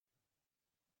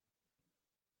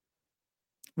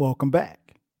Welcome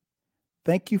back.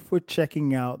 Thank you for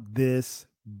checking out this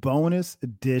bonus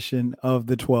edition of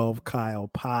the 12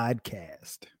 Kyle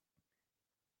podcast.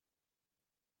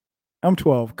 I'm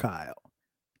 12 Kyle.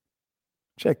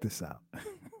 Check this out.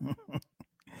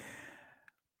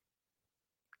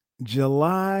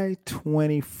 July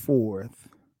 24th,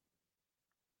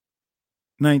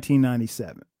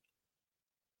 1997.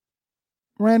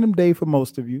 Random day for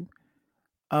most of you.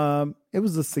 It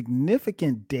was a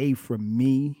significant day for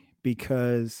me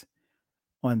because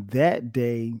on that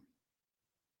day,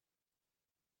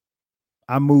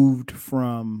 I moved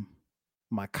from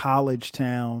my college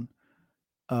town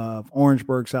of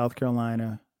Orangeburg, South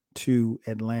Carolina to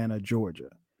Atlanta,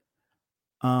 Georgia.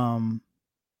 Um,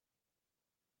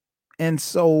 and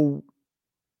so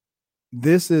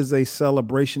this is a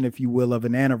celebration, if you will, of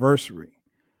an anniversary,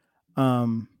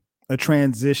 um, a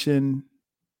transition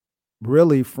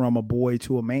really from a boy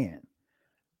to a man,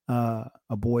 a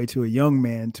boy to a young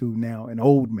man to now an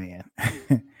old man.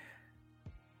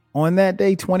 On that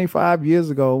day, 25 years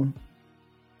ago,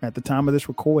 at the time of this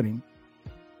recording,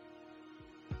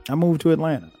 I moved to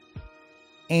Atlanta.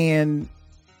 And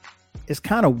it's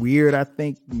kind of weird, I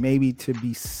think, maybe to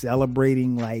be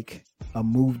celebrating like a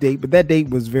move date, but that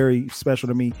date was very special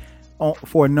to me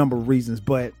for a number of reasons.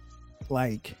 But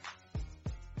like,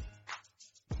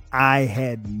 I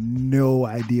had no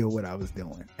idea what I was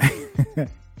doing.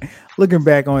 Looking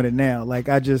back on it now, like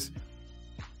I didn't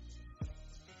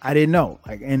know.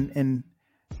 Like, and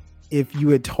if you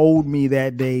had told me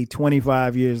that day,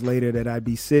 25 years later, that I'd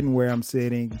be sitting where I'm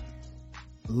sitting,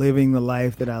 living the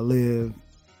life that I live,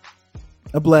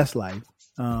 a blessed life,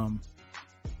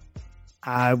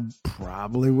 I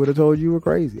probably would have told you were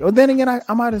crazy. Or then again,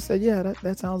 I might have said, yeah,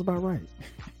 that sounds about right.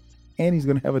 And he's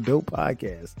going to have a dope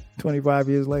podcast 25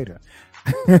 years later.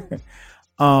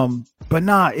 But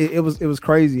nah, it was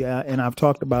crazy. And I've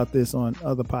talked about this on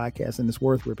other podcasts, and it's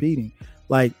worth repeating.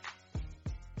 Like,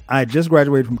 I had just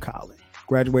graduated from college,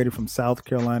 graduated from South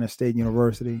Carolina State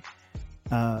University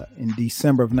in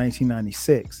December of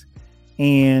 1996.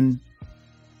 And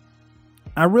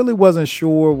I really wasn't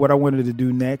sure what I wanted to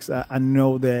do next. I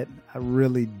know that I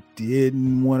really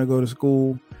didn't want to go to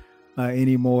school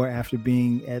anymore after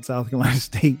being at South Carolina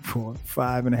State for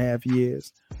 5.5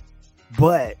 years.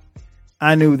 But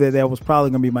I knew that was probably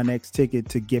going to be my next ticket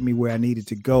to get me where I needed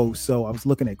to go. So I was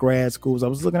looking at grad schools. I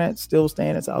was looking at still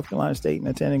staying at South Carolina State and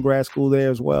attending grad school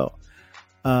there as well.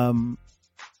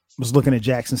 Was looking at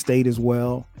Jackson State as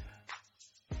well.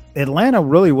 Atlanta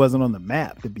really wasn't on the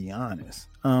map, to be honest.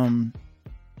 So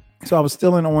I was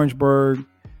still in Orangeburg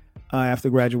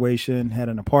after graduation, had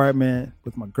an apartment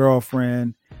with my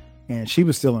girlfriend, and she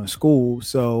was still in school.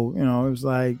 So, it was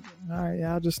like, all right,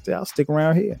 yeah, I'll stick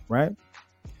around here. Right.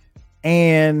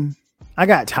 And I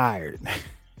got tired.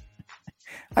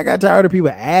 I got tired of people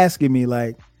asking me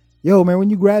like, yo, man, when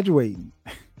you graduating?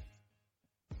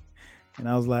 And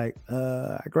I was like,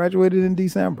 I graduated in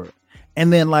December.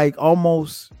 And then like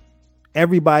almost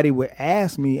everybody would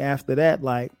ask me after that,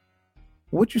 like,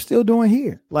 what you still doing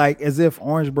here? Like as if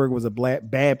Orangeburg was a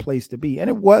bad place to be. And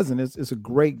it wasn't. It's a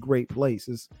great, great place.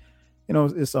 It's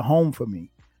a home for me.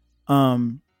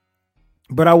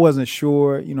 But I wasn't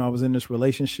sure, I was in this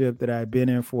relationship that I had been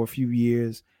in for a few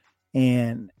years.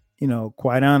 And,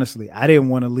 quite honestly, I didn't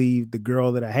want to leave the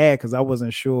girl that I had because I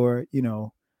wasn't sure,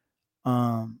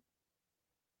 how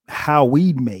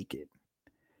we'd make it.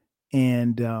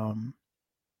 And,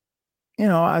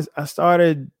 I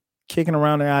started kicking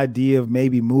around the idea of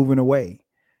maybe moving away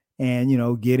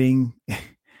and, getting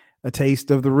a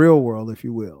taste of the real world, if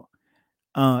you will.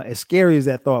 As scary as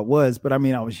that thought was, but I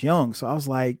mean, I was young. So I was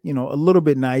like, a little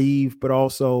bit naive, but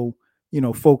also,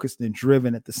 focused and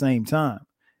driven at the same time.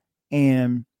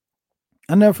 And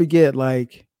I'll never forget,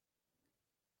 like,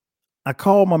 I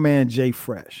called my man Jay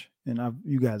Fresh, and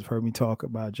you guys have heard me talk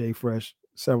about Jay Fresh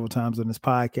several times on this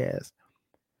podcast.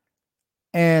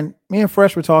 And me and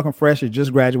Fresh were talking. Fresh had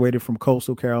just graduated from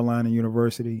Coastal Carolina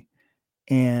University,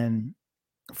 and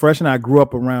Fresh and I grew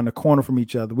up around the corner from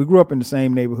each other. We grew up in the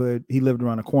same neighborhood. He lived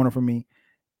around the corner from me.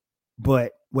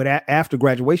 But after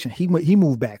graduation, he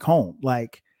moved back home,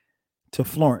 like to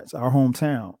Florence, our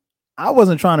hometown. I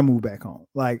wasn't trying to move back home.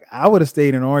 Like I would have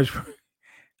stayed in Orangeburg.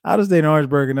 I would have stayed in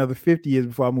Orangeburg another 50 years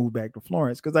before I moved back to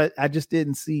Florence because I just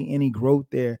didn't see any growth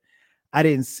there. I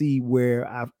didn't see where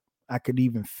I could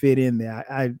even fit in there.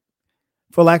 I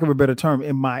for lack of a better term,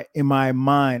 in my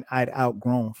mind, I'd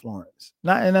outgrown Florence.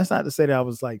 And that's not to say that I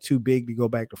was like too big to go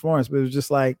back to Florence, but it was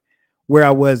just like where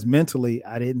I was mentally,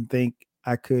 I didn't think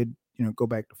I could, go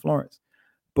back to Florence.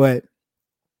 But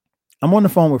I'm on the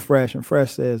phone with Fresh, and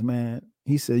Fresh says, man,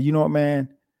 he said, you know what, man,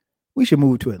 we should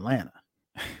move to Atlanta.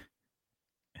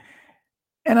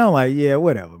 And I'm like, yeah,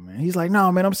 whatever, man. He's like,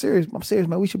 no, man, I'm serious. I'm serious,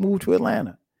 man. We should move to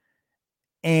Atlanta.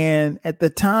 And at the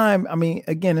time, I mean,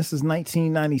 again, this is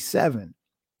 1997.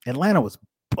 Atlanta was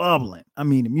bubbling. I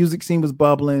mean, the music scene was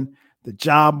bubbling. The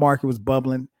job market was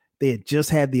bubbling. They had just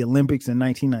had the Olympics in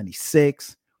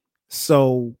 1996.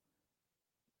 So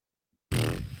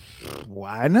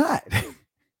why not?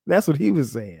 That's what he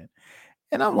was saying.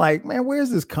 And I'm like, man, where's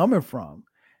this coming from?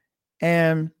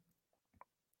 And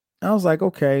I was like,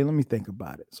 okay, let me think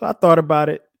about it. So I thought about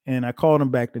it and I called him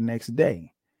back the next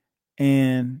day.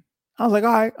 And I was like,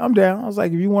 all right, I'm down. I was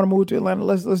like, if you want to move to Atlanta,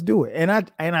 let's do it. And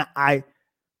I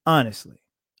honestly,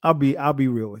 I'll be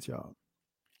real with y'all.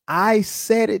 I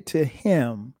said it to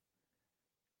him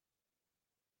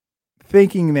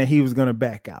thinking that he was gonna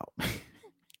back out.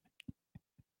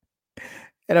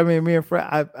 And I mean, me and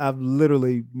Fred, I've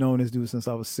literally known this dude since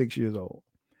I was 6 years old.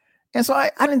 And so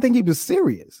I didn't think he was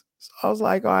serious. So I was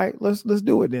like, all right, let's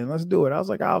do it then. Let's do it. I was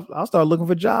like, I'll start looking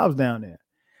for jobs down there.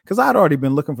 Because I'd already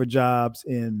been looking for jobs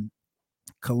in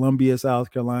Columbia,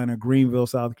 South Carolina, Greenville,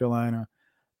 South Carolina,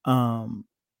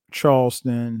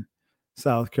 Charleston,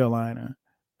 South Carolina.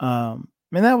 And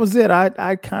that was it.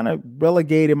 I kind of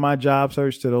relegated my job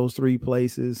search to those three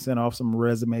places, sent off some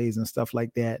resumes and stuff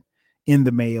like that in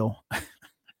the mail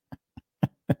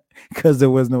because there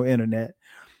was no internet.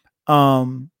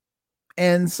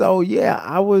 And so, yeah,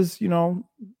 I was,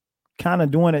 kind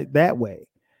of doing it that way.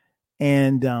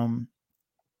 And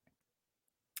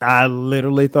I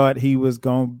literally thought he was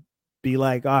going to be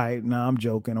like, all right, no, I'm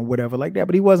joking or whatever like that.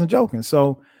 But he wasn't joking.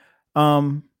 So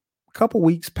a couple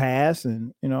weeks passed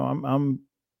and, I'm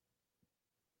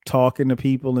talking to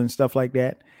people and stuff like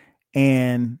that.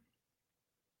 And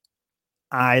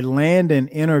I land an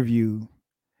interview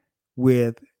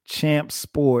with Champ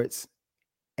Sports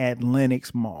at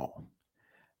Lenox Mall.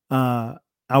 I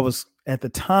was at the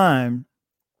time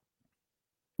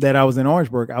that I was in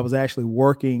Orangeburg, I was actually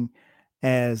working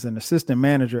as an assistant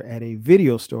manager at a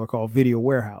video store called Video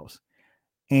Warehouse.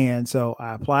 And so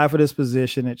I applied for this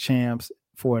position at Champs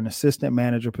for an assistant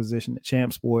manager position at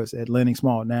Champ Sports at Lenox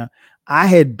Mall. Now, I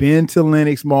had been to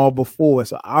Lenox Mall before,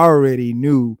 so I already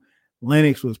knew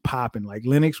Lenox was popping. Like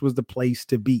Lenox was the place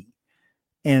to be.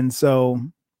 And so,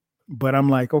 but I'm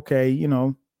like, okay,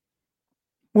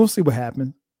 we'll see what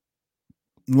happens.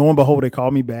 Lo and behold, they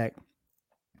called me back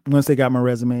once they got my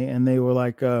resume and they were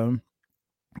like,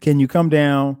 can you come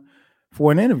down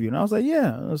for an interview? And I was like,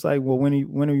 yeah. I was like, well, when do you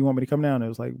want me to come down? It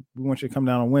was like, we want you to come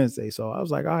down on Wednesday. So I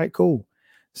was like, all right, cool.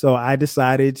 So I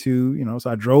decided to, so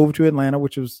I drove to Atlanta,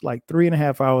 which was like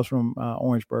 3.5 hours from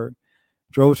Orangeburg,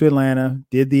 drove to Atlanta,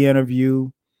 did the interview.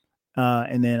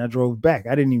 And then I drove back.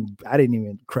 I didn't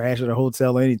even crash at a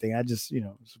hotel or anything. I just,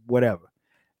 whatever.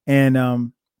 And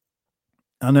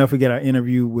I'll never forget our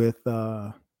interview with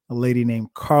a lady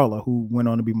named Carla, who went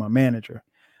on to be my manager.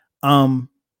 The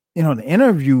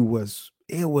interview was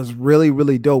really,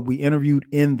 really dope. We interviewed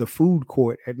in the food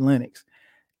court at Lenox.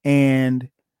 And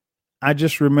I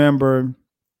just remember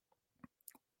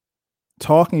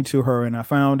talking to her and I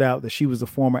found out that she was a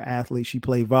former athlete. She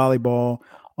played volleyball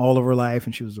all of her life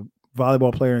and she was a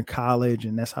volleyball player in college.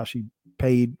 And that's how she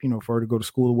paid, for her to go to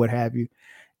school or what have you.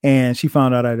 And she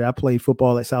found out that I played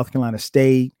football at South Carolina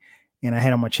State and I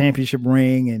had on my championship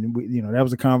ring and that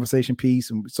was a conversation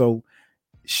piece. And so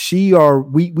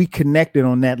we connected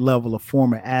on that level of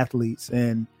former athletes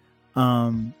and,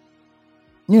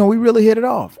 we really hit it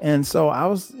off. And so I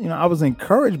was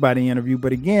encouraged by the interview,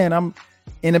 but again, I'm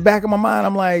in the back of my mind,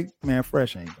 I'm like, man,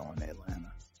 Fresh ain't going to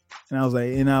Atlanta.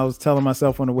 And I was telling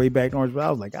myself on the way back to Orange,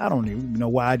 I was like, I don't even know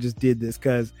why I just did this.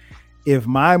 Cause if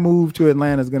my move to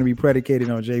Atlanta is going to be predicated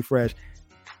on Jay Fresh,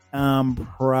 I'm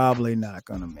probably not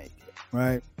going to make it.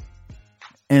 Right.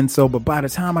 And so, but by the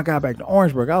time I got back to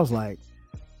Orangeburg, I was like,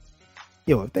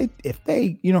 yo, if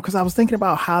they, cause I was thinking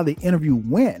about how the interview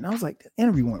went. And I was like, the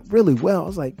interview went really well. I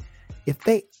was like, if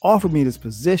they offered me this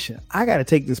position, I got to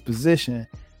take this position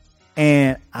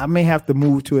and I may have to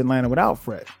move to Atlanta without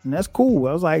Fresh. And that's cool.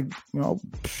 I was like,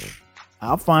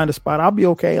 I'll find a spot. I'll be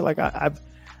okay. Like I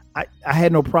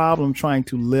had no problem trying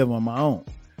to live on my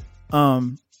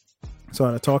own.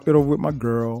 So I talked it over with my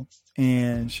girl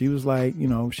and she was like,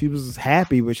 she was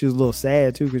happy, but she was a little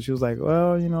sad too. Cause she was like,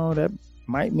 well, that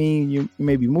might mean you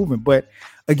may be moving. But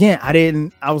again,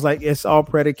 I was like, it's all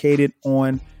predicated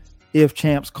on if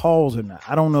Champs calls or not.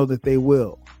 I don't know that they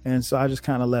will. And so I just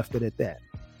kind of left it at that.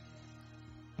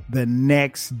 The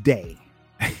next day,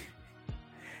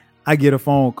 I get a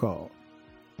phone call.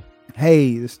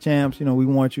 Hey, this Champs, we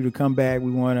want you to come back.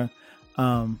 We want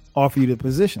to offer you the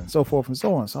position, so forth and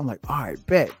so on. So I'm like, all right,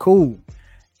 bet, cool.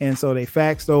 And so they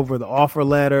faxed over the offer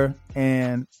letter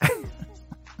and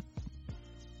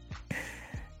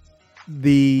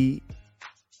the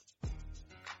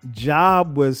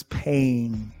job was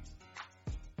paying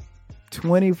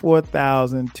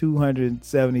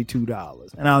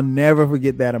 $24,272. And I'll never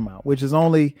forget that amount, which is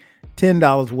only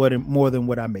 $10 more than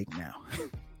what I make now.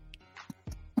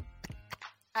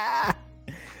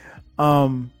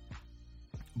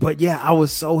 But yeah, I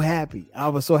was so happy.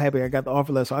 I got the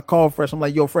offer letter. So I called Fresh. I'm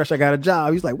like, yo, Fresh, I got a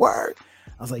job. He's like, word.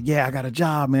 I was like, yeah, I got a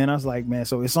job, man. I was like, man,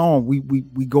 so it's on.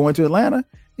 We going to Atlanta?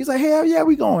 He's like, hell yeah,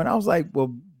 we going. I was like,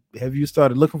 well, have you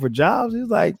started looking for jobs? He's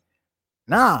like,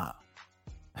 nah.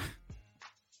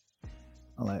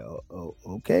 I'm like, oh,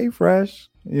 okay, Fresh.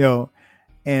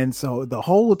 And so the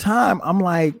whole time I'm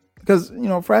like, because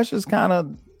Fresh is kind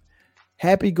of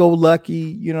happy-go-lucky,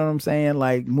 you know what I'm saying?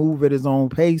 Like move at his own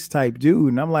pace type dude.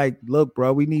 And I'm like, look,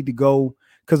 bro, we need to go,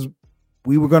 because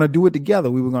we were going to do it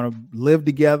together. We were going to live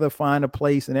together, find a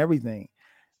place and everything.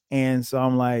 And so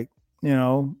I'm like,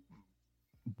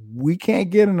 we can't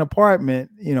get an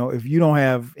apartment, if you don't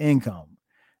have income.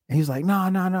 And he's like,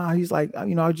 no. He's like,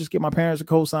 I'll just get my parents to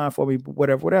co-sign for me,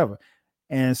 whatever.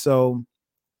 And so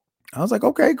I was like,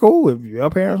 okay, cool. If your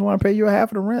parents want to pay you a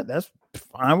half of the rent, that's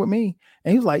fine with me.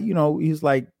 And he's like, you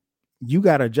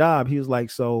got a job. He was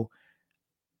like, so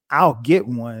I'll get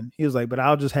one. He was like, but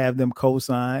I'll just have them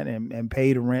co-sign and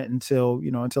pay the rent until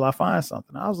I find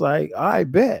something. I was like, I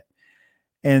bet.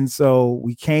 And so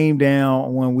we came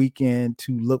down one weekend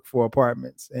to look for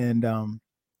apartments. And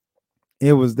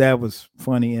that was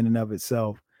funny in and of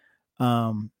itself.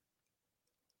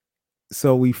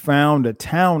 So we found a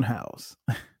townhouse.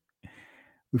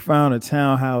 We found a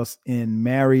townhouse in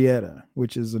Marietta,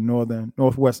 which is a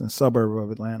northwestern suburb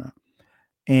of Atlanta.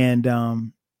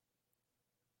 And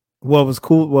what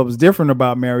was different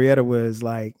about Marietta was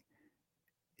like,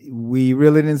 we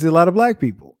really didn't see a lot of black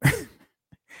people.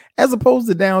 As opposed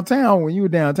to downtown, when you were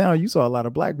downtown, you saw a lot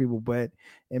of black people. But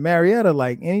in Marietta,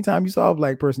 like anytime you saw a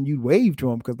black person, you'd wave to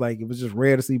them because like it was just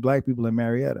rare to see black people in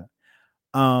Marietta.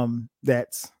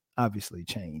 That's obviously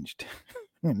changed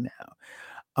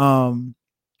now.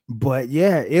 But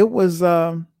yeah, it was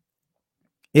about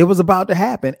to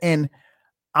happen. And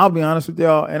I'll be honest with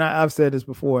y'all, and I've said this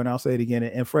before and I'll say it again,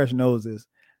 and Fresh knows this.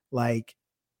 Like,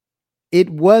 it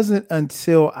wasn't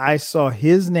until I saw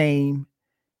his name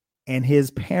and his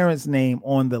parents' name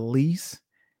on the lease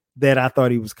that I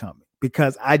thought he was coming,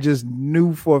 because I just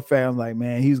knew for a fact, like,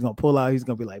 man, he's going to pull out. He's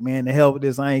going to be like, man, the hell with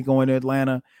this. I ain't going to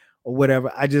Atlanta or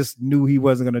whatever. I just knew he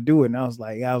wasn't going to do it. And I was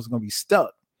like, I was going to be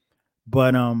stuck.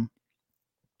 But,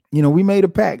 we made a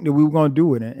pact that we were going to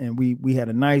do it. And we had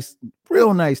a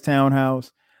real nice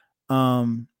townhouse. How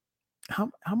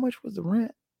much was the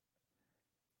rent?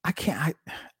 I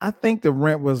think the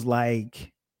rent was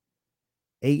like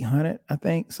 800, I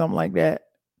think, something like that.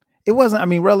 It wasn't,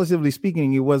 relatively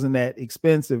speaking, it wasn't that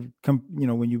expensive,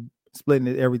 when you splitting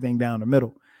everything down the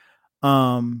middle.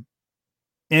 And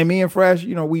me and Fresh,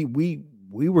 we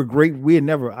were great. We had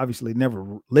obviously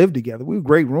never lived together. We were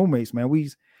great roommates, man.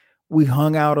 We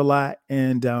hung out a lot.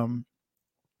 And, I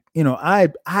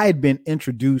had been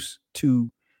introduced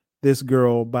to this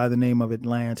girl by the name of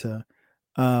Atlanta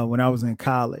when I was in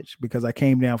college, because I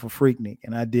came down for Freaknik,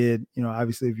 and I did,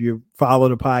 obviously if you follow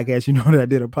the podcast, you know that I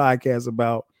did a podcast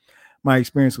about my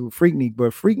experience with Freaknik.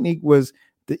 But Freaknik was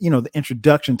the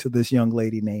introduction to this young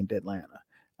lady named Atlanta.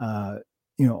 On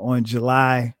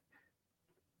July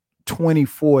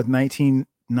 24th,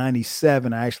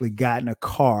 1997, I actually got in a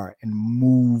car and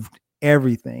moved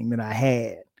everything that I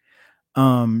had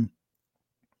to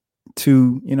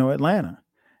Atlanta.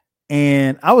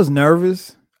 And I was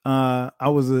nervous. I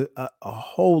was a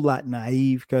whole lot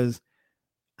naive because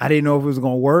I didn't know if it was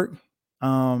going to work.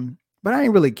 But I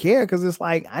didn't really care, because it's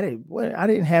like I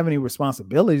didn't have any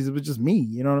responsibilities. It was just me,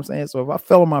 you know what I'm saying? So if I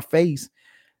fell on my face,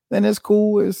 then it's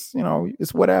cool. It's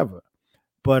it's whatever.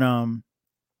 But I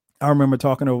remember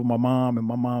talking over my mom, and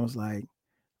my mom was like,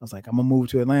 I was like, I'm gonna move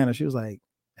to Atlanta. She was like,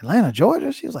 Atlanta,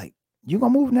 Georgia? She was like, you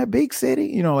gonna move in that big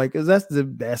city? Like, cause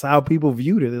that's how people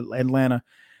viewed it, Atlanta,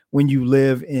 when you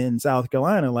live in South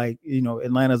Carolina. Like,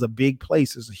 Atlanta's a big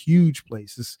place. It's a huge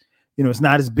place. It's, it's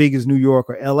not as big as New York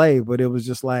or LA, but it was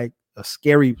just like a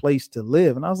scary place to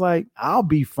live. And I was like, I'll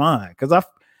be fine. Cause I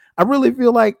really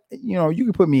feel like, you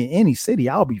can put me in any city,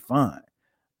 I'll be fine.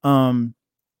 And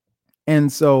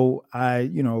so I,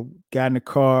 got in the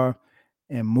car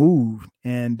and moved,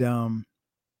 and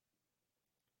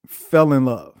fell in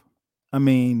love.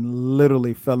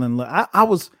 Literally fell in love. I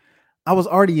was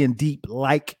already in deep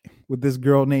like with this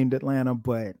girl named Atlanta,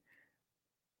 but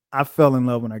I fell in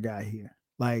love when I got here.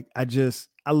 Like, I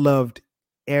loved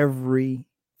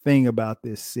everything about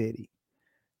this city.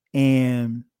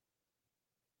 And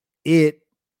it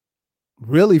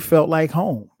really felt like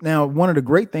home. Now, one of the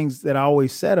great things that I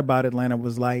always said about Atlanta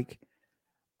was like,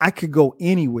 I could go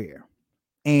anywhere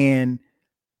and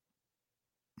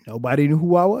nobody knew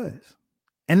who I was.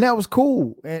 And that was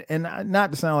cool.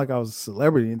 Not to sound like I was a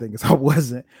celebrity or anything, because I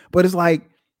wasn't, but it's like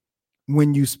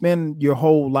when you spend your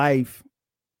whole life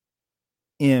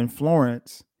in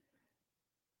Florence,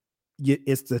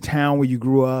 it's the town where you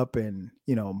grew up, and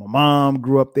my mom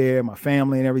grew up there, my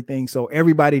family and everything, so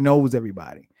everybody knows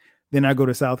everybody. Then I go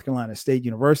to South Carolina State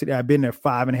University. I've been there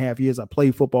 5.5 years. I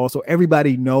played football, so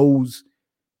everybody knows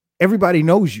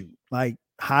you, like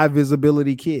high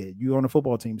visibility kid. You're on a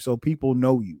football team, so people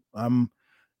know you. I'm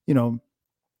you know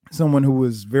someone who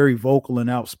was very vocal and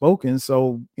outspoken,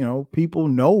 so people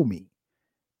know me.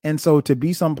 And so to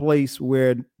be someplace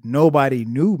where nobody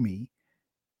knew me,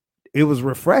 it was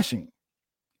refreshing.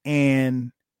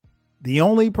 And the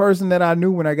only person that I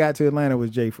knew when I got to Atlanta was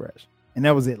Jay Fresh. And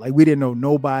that was it. Like, we didn't know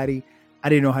nobody. I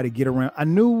didn't know how to get around. I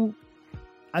knew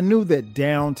that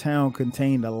downtown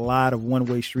contained a lot of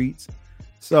one-way streets.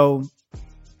 So,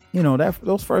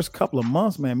 those first couple of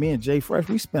months, man, me and Jay Fresh,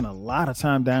 we spent a lot of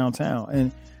time downtown.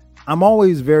 And I'm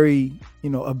always very,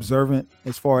 observant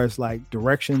as far as like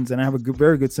directions, and I have a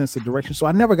very good sense of direction. So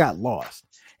I never got lost.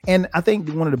 And I think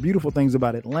one of the beautiful things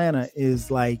about Atlanta is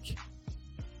like,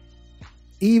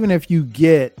 even if you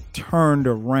get turned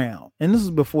around, and this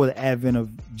is before the advent of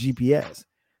GPS,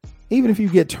 even if you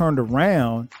get turned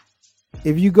around,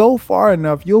 if you go far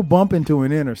enough, you'll bump into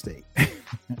an interstate.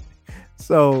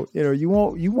 So, you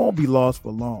won't be lost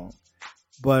for long.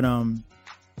 But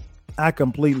I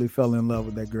completely fell in love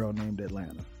with that girl named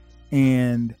Atlanta.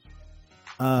 And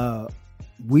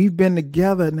we've been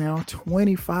together now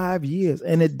 25 years.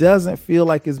 And it doesn't feel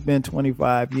like it's been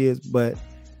 25 years, but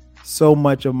so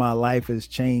much of my life has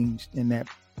changed in that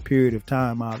period of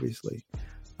time, obviously.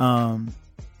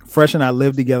 Fresh and I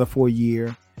lived together for a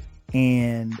year.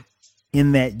 And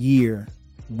in that year,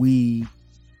 we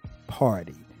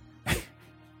partied.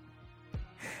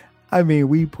 I mean,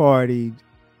 we partied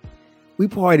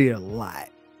a lot,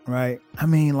 right? I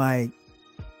mean, like,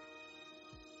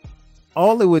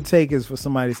 all it would take is for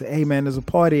somebody to say, hey man, there's a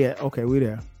party at, okay, we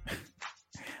there.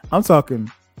 I'm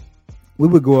talking, we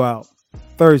would go out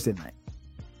Thursday night,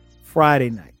 Friday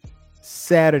night,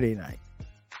 Saturday night.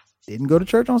 Didn't go to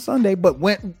church on Sunday, but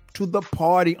went to the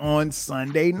party on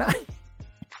Sunday night.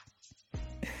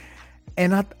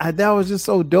 And I that was just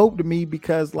so dope to me,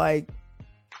 because like,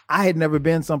 I had never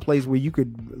been someplace where you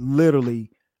could literally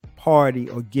party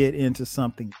or get into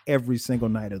something every single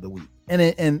night of the week.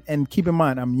 And keep in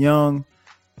mind, I'm young,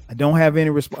 I don't have any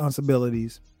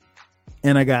responsibilities,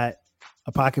 and I got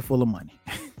a pocket full of money.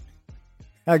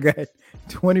 I got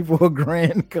 24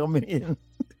 grand coming in.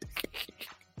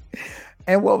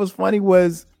 And what was funny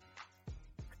was,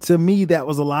 to me, that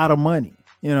was a lot of money,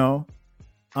 and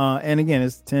again,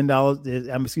 it's $10.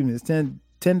 It's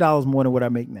 $10 more than what I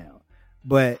make now.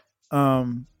 But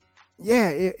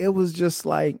it was just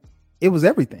like, it was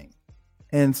everything.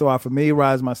 And so I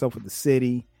familiarized myself with the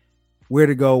city, where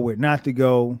to go, where not to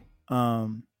go.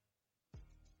 And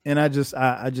I just,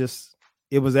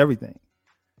 it was everything.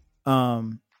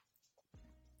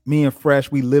 Me and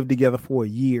Fresh, we lived together for a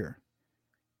year.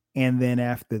 And then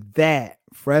after that,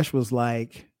 Fresh was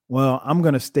like, well, I'm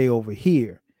going to stay over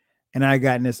here. And I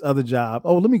got in this other job.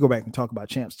 Oh, let me go back and talk about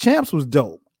Champs. Champs was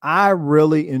dope. I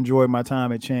really enjoyed my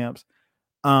time at Champs.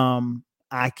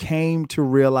 I came to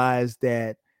realize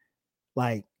that,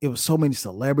 like, it was so many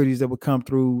celebrities that would come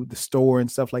through the store and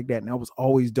stuff like that. And that was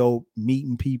always dope,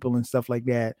 meeting people and stuff like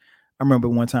that. I remember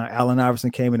one time Allen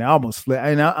Iverson came in, I almost flipped.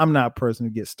 And I'm not a person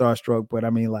who gets starstruck, but I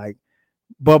mean, like,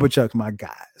 Bubba Chuck's my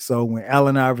guy. So when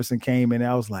Allen Iverson came in,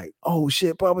 I was like, oh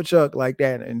shit, Bubba Chuck, like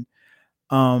that. And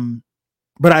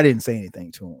but I didn't say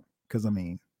anything to him, because I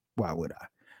mean, why would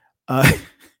I?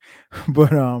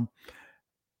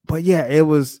 But yeah, it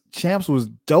was, Champs was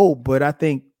dope. But I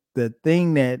think the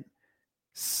thing that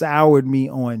soured me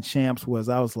on Champs was,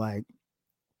 I was like,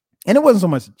 and it wasn't so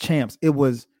much Champs, it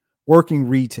was working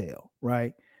retail,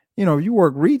 right? You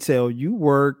work retail, you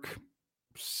work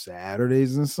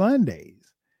Saturdays and Sundays.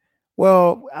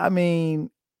 Well, I mean,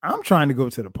 I'm trying to go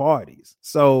to the parties.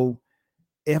 So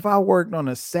if I worked on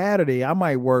a Saturday, I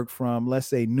might work from, let's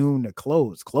say, noon to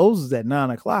close. Close is at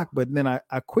 9:00. But then I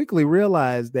quickly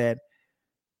realized that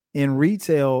in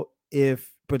retail,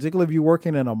 particularly if you're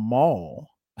working in a mall,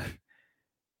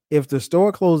 if the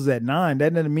store closes at 9,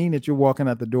 that doesn't mean that you're walking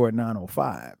out the door at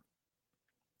 9:05.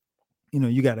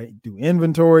 You got to do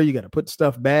inventory. You got to put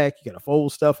stuff back. You got to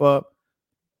fold stuff up.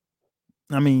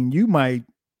 I mean, you might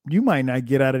not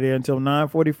get out of there until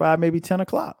 9:45, maybe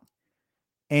 10:00.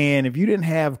 And if you didn't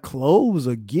have clothes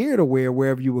or gear to wear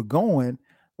wherever you were going,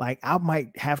 like I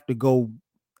might have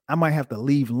to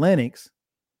leave Lenox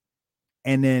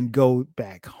and then go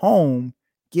back home,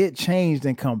 get changed,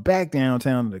 and come back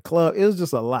downtown to the club. It was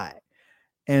just a lot.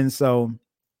 And so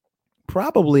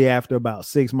probably after about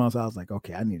 6 months, I was like,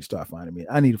 okay, I need to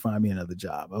find me another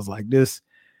job. I was like, this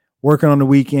working on the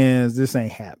weekends, this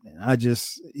ain't happening.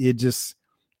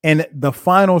 And the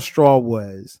final straw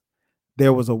was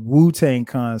there was a Wu-Tang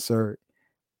concert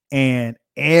and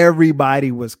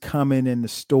everybody was coming in the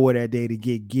store that day to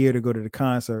get gear to go to the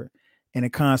concert. And the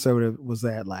concert was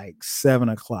at like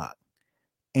 7:00.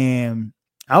 And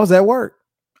I was at work.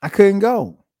 I couldn't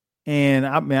go. And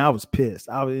I was pissed.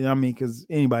 Because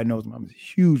anybody knows me, I'm a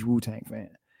huge Wu-Tang fan.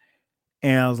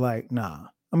 And I was like, nah,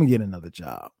 I'm gonna get another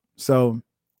job. So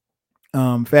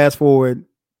fast forward,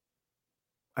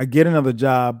 I get another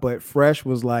job, but Fresh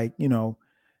was like,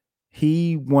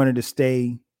 he wanted to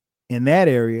stay in that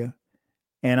area.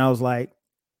 And I was like,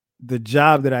 the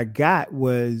job that I got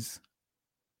was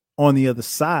on the other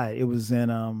side. It was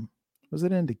was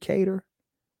it in Decatur?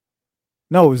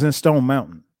 No, it was in Stone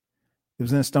Mountain.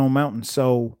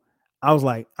 So I was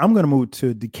like, I'm going to move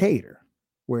to Decatur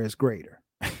where it's greater.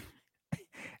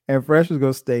 And Fresh was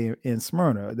going to stay in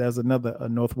Smyrna. That's a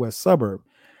northwest suburb.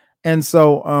 And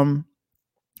so,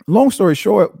 long story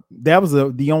short, that was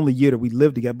the only year that we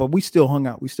lived together, but we still hung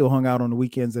out. We still hung out on the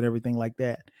weekends and everything like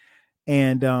that.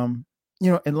 And,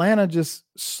 Atlanta just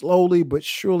slowly but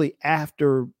surely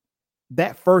after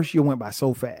that first year went by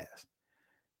so fast.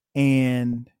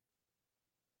 And,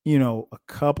 a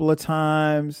couple of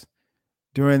times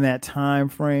during that time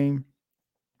frame,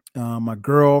 my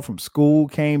girl from school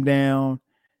came down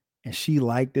and she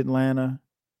liked Atlanta.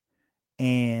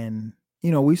 And,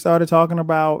 we started talking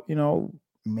about,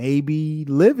 maybe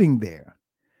living there.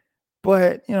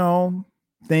 But,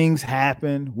 things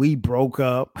happened. We broke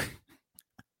up.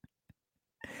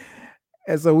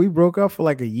 And so we broke up for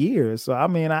like a year. So,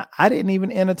 I didn't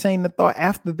even entertain the thought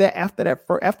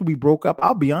after we broke up.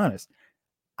 I'll be honest.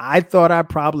 I thought I'd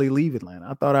probably leave Atlanta.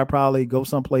 I thought I'd probably go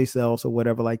someplace else or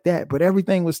whatever like that. But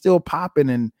everything was still popping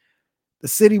and the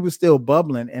city was still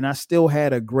bubbling. And I still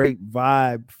had a great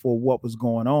vibe for what was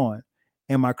going on.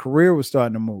 And my career was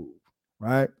starting to move.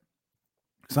 Right.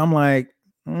 So I'm like,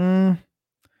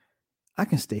 I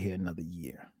can stay here another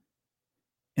year.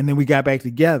 And then we got back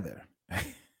together.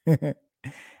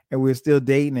 And we were still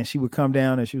dating, and she would come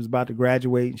down, and she was about to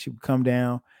graduate, and she would come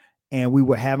down, and we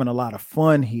were having a lot of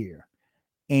fun here.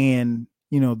 And,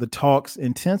 the talks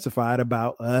intensified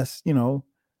about us,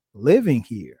 living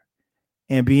here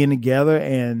and being together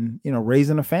and,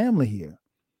 raising a family here.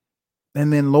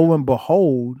 And then lo and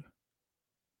behold,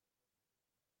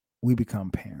 we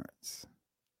become parents.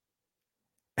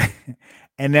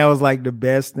 And that was like the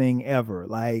best thing ever.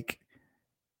 Like,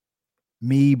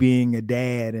 me being a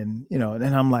dad and,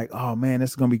 and I'm like, oh man,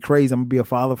 this is going to be crazy. I'm gonna be a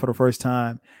father for the first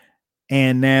time.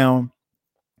 And now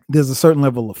there's a certain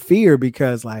level of fear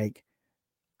because like,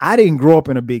 I didn't grow up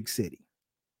in a big city.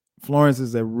 Florence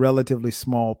is a relatively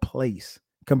small place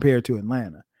compared to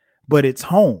Atlanta, but it's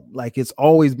home. Like it's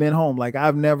always been home. Like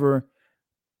I've never,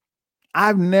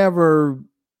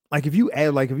 like if you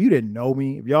didn't know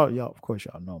me, if y'all, of course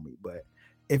y'all know me, but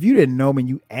if you didn't know me and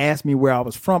you asked me where I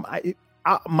was from,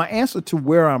 my answer to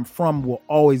where I'm from will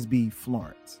always be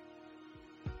Florence.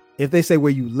 If they say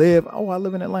where you live, oh, I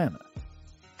live in Atlanta.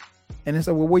 And they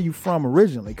say, well, where you from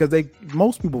originally? Because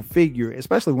most people figure,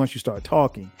 especially once you start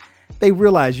talking, they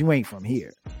realize you ain't from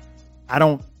here. I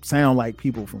don't sound like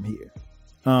people from here.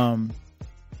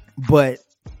 But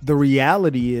the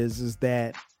reality is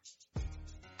that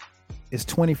it's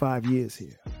 25 years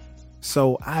here.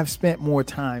 So I've spent more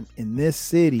time in this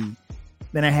city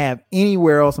than I have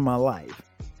anywhere else in my life.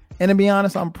 And to be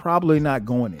honest, I'm probably not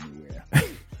going anywhere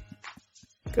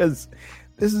because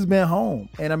this has been home.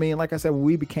 And like I said, when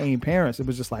we became parents, it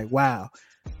was just like, wow.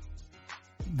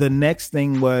 The next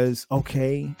thing was,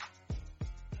 okay,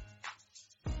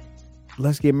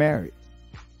 let's get married.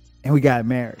 And we got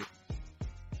married.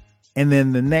 And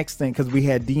then the next thing, because we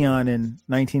had Dion in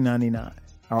 1999,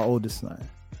 our oldest son.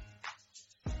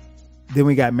 Then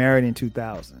we got married in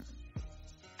 2000.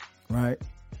 Right.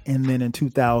 And then in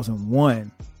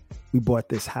 2001, we bought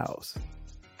this house.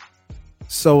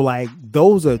 So like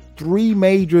those are three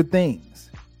major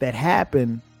things that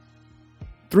happened,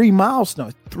 three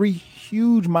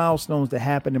huge milestones that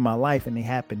happened in my life, and they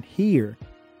happened here.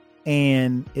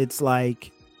 And it's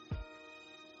like,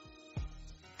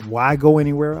 why go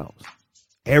anywhere else?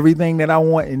 Everything that I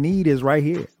want and need is right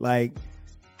here. Like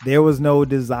there was no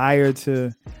desire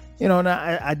to, And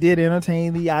I did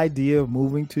entertain the idea of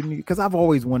moving to New York because I've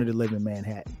always wanted to live in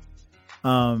Manhattan.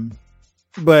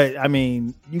 But I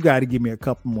mean, you got to give me a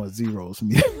couple more zeros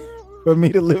for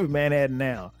me to live in Manhattan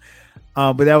now.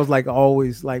 But that was like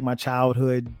always like my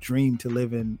childhood dream to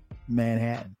live in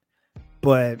Manhattan.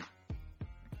 But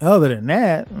other than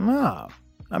that, no.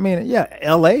 I mean, yeah,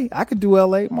 LA, I could do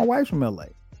LA. My wife's from LA.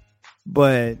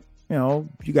 But,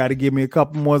 you got to give me a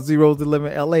couple more zeros to live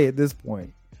in LA at this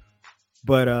point.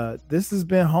 But this has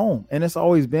been home, and it's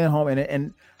always been home.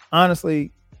 And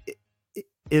honestly,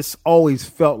 it's always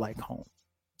felt like home.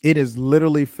 It has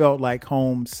literally felt like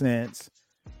home since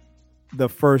the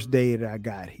first day that I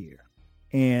got here.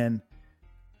 And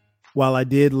while I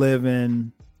did live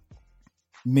in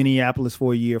Minneapolis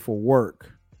for a year for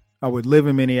work, I would live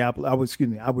in Minneapolis.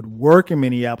 I would work in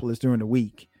Minneapolis during the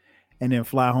week and then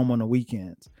fly home on the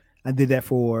weekends. I did that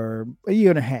for a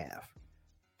year and a half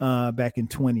back in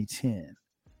 2010.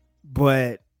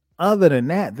 But other than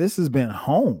that, this has been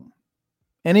home.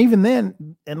 And even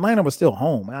then, Atlanta was still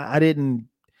home.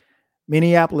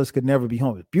 Minneapolis could never be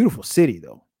home. It's a beautiful city,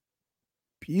 though.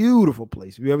 Beautiful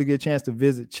place. If you ever get a chance to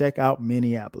visit, check out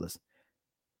Minneapolis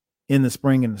in the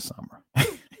spring and the summer.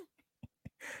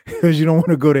 Because you don't want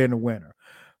to go there in the winter.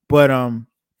 But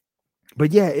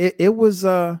yeah, it was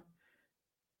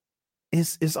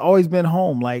it's always been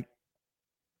home. Like,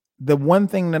 the one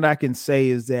thing that I can say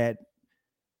is that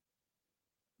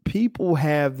people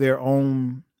have their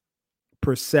own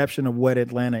perception of what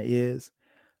Atlanta is,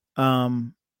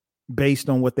 based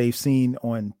on what they've seen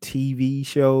on TV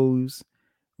shows,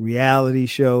 reality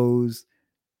shows,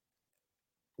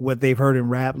 what they've heard in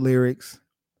rap lyrics.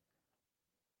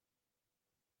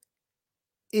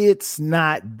 It's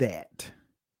not that.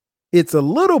 It's a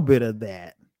little bit of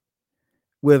that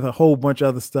with a whole bunch of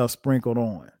other stuff sprinkled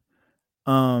on.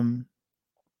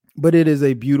 But it is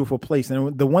a beautiful place.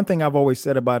 And the one thing I've always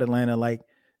said about Atlanta, like,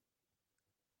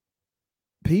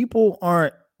 people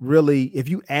aren't really, if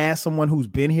you ask someone who's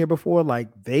been here before, like,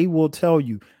 they will tell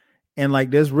you. And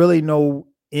like, there's really no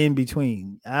in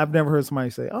between. I've never heard somebody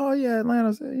say, oh yeah,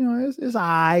 Atlanta's, it's all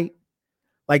right.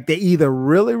 Like, they either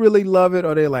really, really love it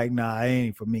or they're like, nah, it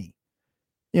ain't for me.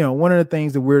 One of the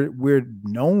things that we're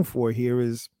known for here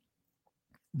is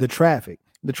the traffic.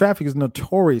 The traffic is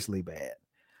notoriously bad.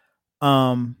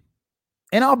 And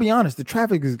I'll be honest, the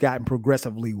traffic has gotten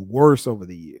progressively worse over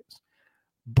the years.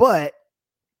 But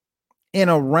in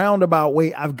a roundabout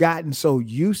way, I've gotten so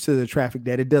used to the traffic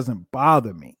that it doesn't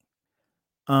bother me.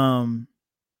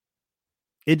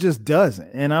 It just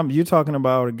doesn't. And you're talking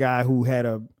about a guy who had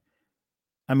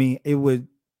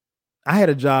I had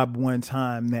a job one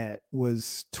time that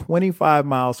was 25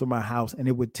 miles from my house, and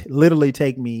it would literally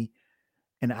take me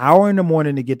an hour in the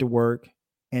morning to get to work,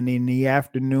 and in the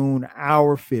afternoon,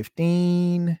 hour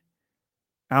 15,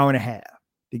 hour and a half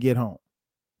to get home.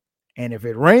 And if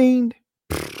it rained,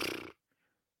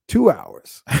 2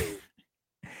 hours.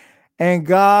 And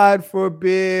God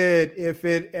forbid if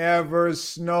it ever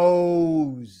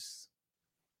snows.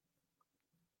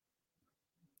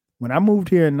 When I moved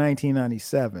here in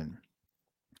 1997,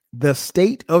 the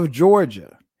state of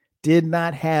Georgia did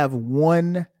not have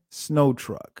one snow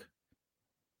truck.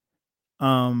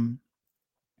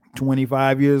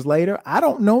 25 years later, I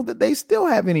don't know that they still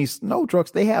have any snow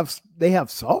trucks. They have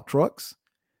salt trucks,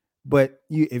 but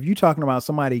if you're talking about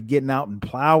somebody getting out and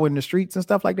plowing the streets and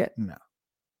stuff like that, no,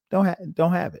 don't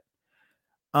have it.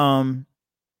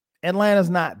 Atlanta's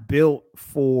not built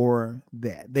for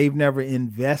that. They've never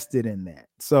invested in that.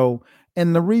 So,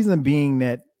 and the reason being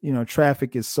that,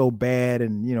 traffic is so bad,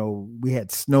 and, we had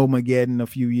Snowmageddon a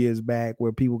few years back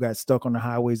where people got stuck on the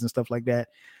highways and stuff like that.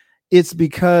 It's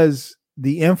because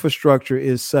the infrastructure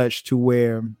is such to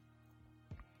where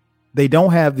they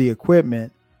don't have the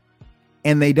equipment,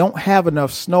 and they don't have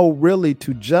enough snow really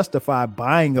to justify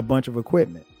buying a bunch of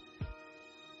equipment.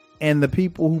 And the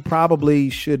people who probably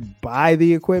should buy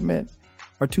the equipment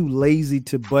are too lazy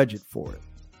to budget for it.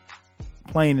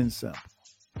 Plain and simple.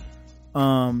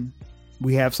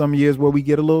 We have some years where we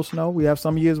get a little snow. We have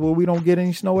some years where we don't get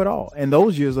any snow at all. And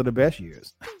those years are the best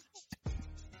years.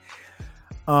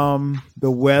 The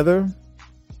weather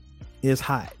is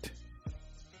hot.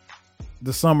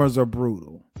 The summers are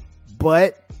brutal.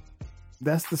 But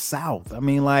that's the South. I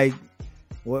mean, like,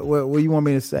 what do you want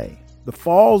me to say? The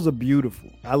falls are beautiful.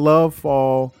 I love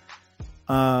fall.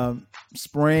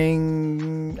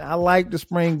 Spring, I like the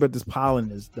spring, but the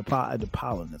pollen is a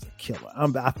killer.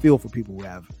 I feel for people who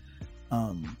have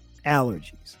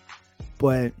allergies.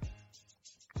 But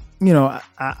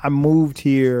I moved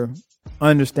here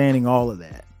understanding all of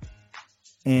that.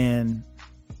 And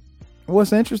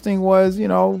what's interesting was,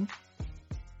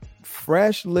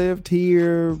 Fresh lived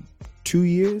here 2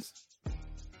 years.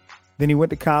 Then he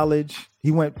went to college. He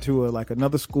went to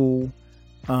another school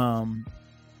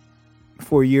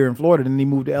for a year in Florida. Then he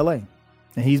moved to LA.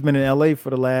 And he's been in LA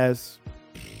for the last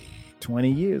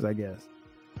 20 years, I guess.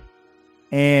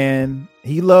 And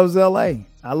he loves LA.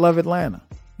 I love Atlanta,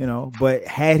 but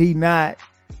had he not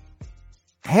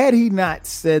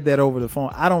said that over the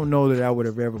phone, I don't know that I would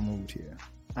have ever moved here.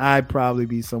 I'd probably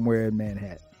be somewhere in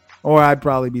Manhattan, or I'd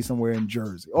probably be somewhere in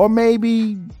Jersey, or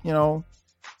maybe, I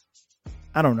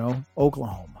don't know,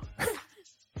 Oklahoma.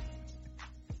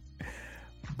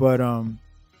 But no,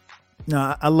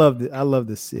 I love it. I love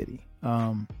the city.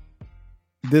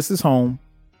 This is home.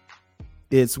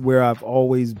 It's where I've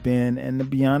always been, and to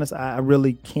be honest, I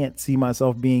really can't see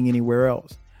myself being anywhere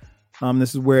else.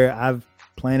 This is where I've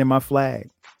planted my flag.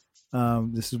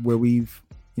 This is where we've,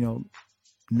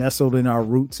 nestled in our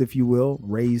roots, if you will,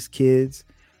 raised kids.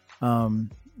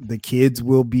 The kids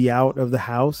will be out of the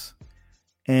house,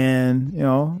 and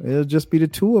it'll just be the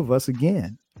two of us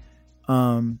again.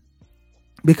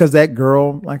 Because that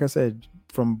girl, like I said,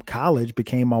 from college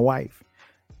became my wife,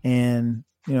 and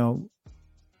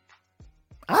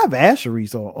I've asked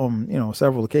Sharice on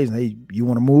several occasions, hey, you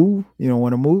want to move? You don't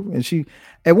want to move? And she,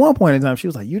 at one point in time, she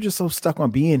was like, you're just so stuck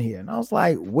on being here. And I was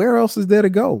like, where else is there to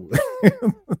go?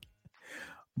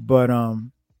 But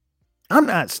I'm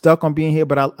not stuck on being here,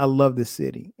 but I love the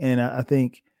city. And I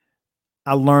think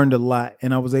I learned a lot,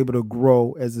 and I was able to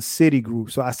grow as the city grew.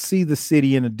 So I see the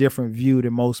city in a different view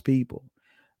than most people.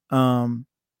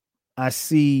 I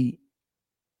see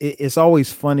it's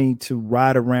always funny to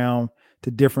ride around to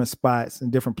different spots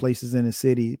and different places in the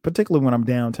city, particularly when I'm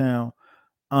downtown.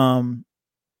 And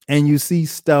you see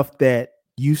stuff that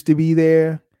used to be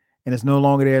there and it's no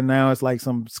longer there now. It's like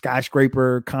some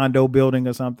skyscraper condo building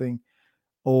or something.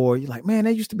 Or you're like, man,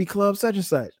 that used to be Club such and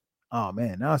such. Oh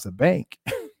man, now it's a bank.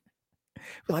 We're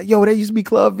like, yo, that used to be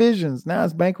Club Visions. Now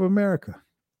it's Bank of America.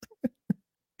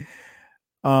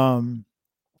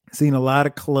 Seen a lot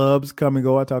of clubs come and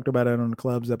go. I talked about it on the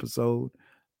clubs episode.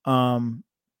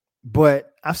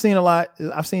 But I've seen a lot.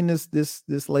 I've seen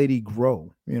this lady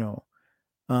grow, and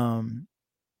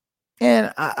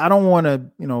I don't want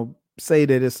to, say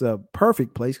that it's a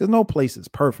perfect place, because no place is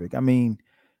perfect. I mean,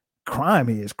 crime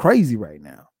here is crazy right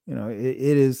now.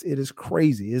 It is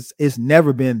crazy. It's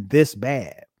never been this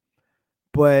bad.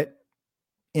 But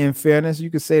in fairness,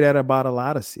 you could say that about a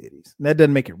lot of cities. That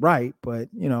doesn't make it right, but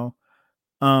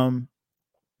Atlanta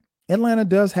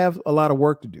does have a lot of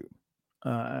work to do.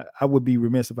 I would be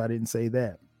remiss if I didn't say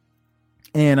that.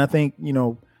 And I think,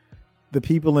 the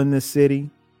people in this city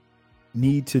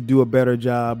need to do a better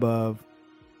job of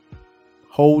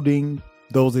holding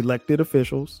those elected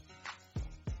officials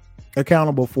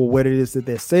accountable for what it is that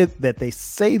they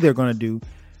say they're going to do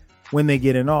when they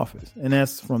get in office. And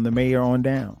that's from the mayor on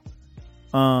down.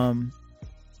 The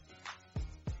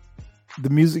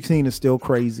music scene is still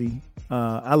crazy.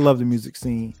 I love the music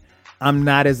scene. I'm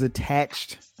not as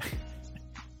attached.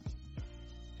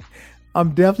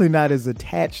 I'm definitely not as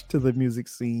attached to the music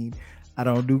scene. I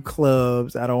don't do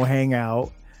clubs. I don't hang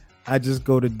out. I just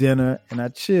go to dinner and I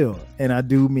chill and I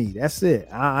do me. That's it.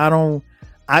 I don't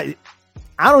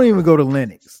even go to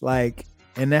Lennox.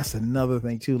 And that's another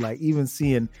thing too. Even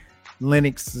seeing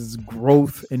Lennox's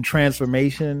growth and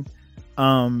transformation.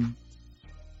 And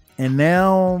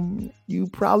now you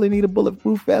probably need a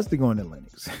bulletproof vest to go into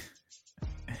Lennox.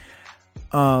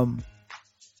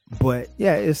 But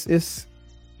yeah, it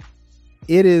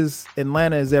is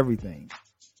Atlanta is everything.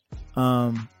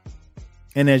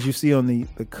 And as you see on the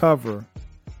cover,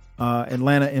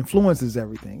 Atlanta influences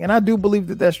everything. And I do believe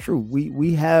that that's true.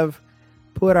 We have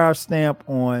put our stamp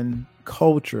on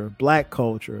culture, Black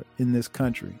culture in this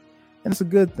country. And it's a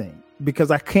good thing, because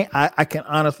I can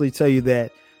honestly tell you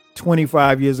that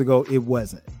 25 years ago, it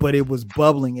wasn't, but it was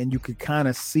bubbling and you could kind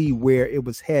of see where it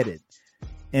was headed.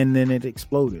 And then it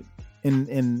exploded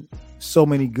in so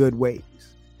many good ways.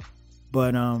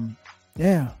 But,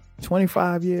 yeah,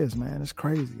 25 years, man, it's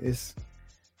crazy.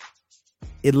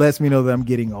 It lets me know that I'm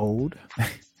getting old,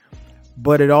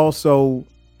 but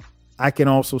I can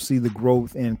also see the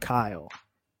growth in Kyle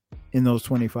in those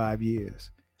 25 years.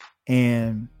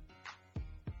 And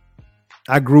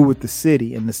I grew with the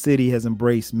city, and the city has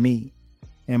embraced me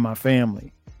and my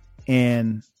family.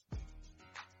 And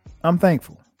I'm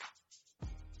thankful.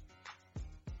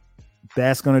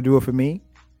 That's going to do it for me.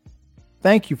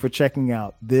 Thank you for checking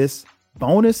out this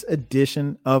bonus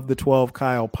edition of the 12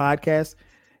 Kyle podcast.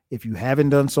 If you haven't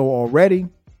done so already,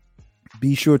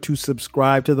 be sure to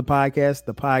subscribe to the podcast.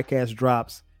 The podcast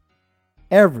drops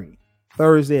every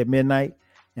Thursday at midnight,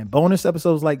 and bonus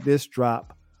episodes like this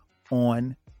drop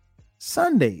on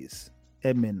Sundays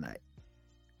at midnight.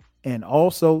 And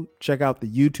also check out the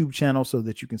YouTube channel so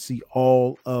that you can see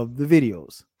all of the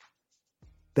videos.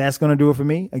 That's going to do it for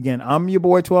me. Again, I'm your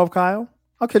boy 12 Kyle.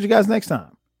 I'll catch you guys next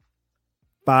time.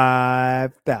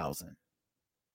 5,000.